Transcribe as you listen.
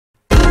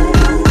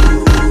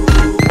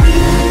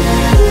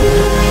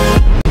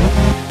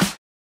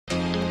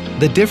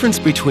The difference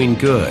between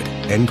good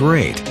and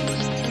great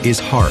is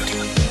heart.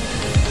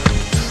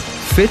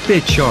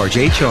 Fitbit Charge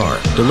HR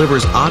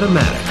delivers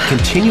automatic,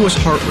 continuous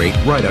heart rate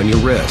right on your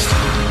wrist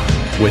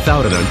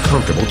without an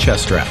uncomfortable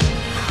chest strap.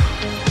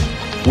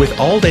 With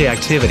all-day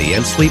activity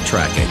and sleep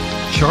tracking,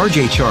 Charge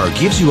HR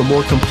gives you a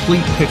more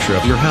complete picture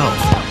of your health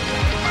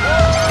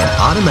and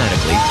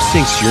automatically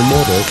syncs to your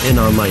mobile and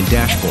online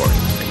dashboard,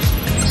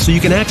 so you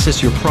can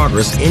access your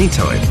progress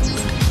anytime,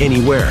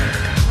 anywhere.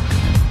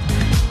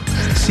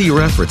 See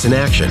your efforts in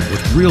action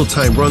with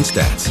real-time run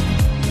stats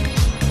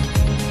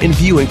and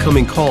view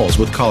incoming calls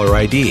with caller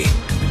ID.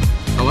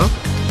 Hello?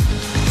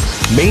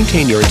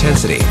 Maintain your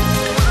intensity,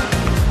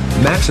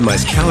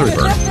 maximize calorie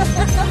burn,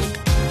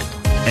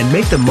 and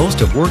make the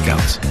most of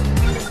workouts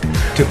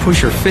to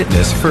push your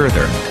fitness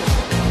further.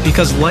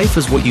 Because life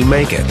is what you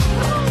make it.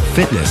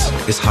 Fitness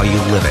is how you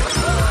live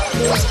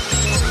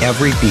it.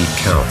 Every beat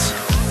counts.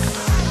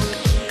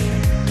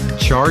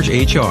 Charge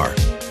HR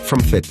from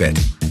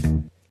Fitbit.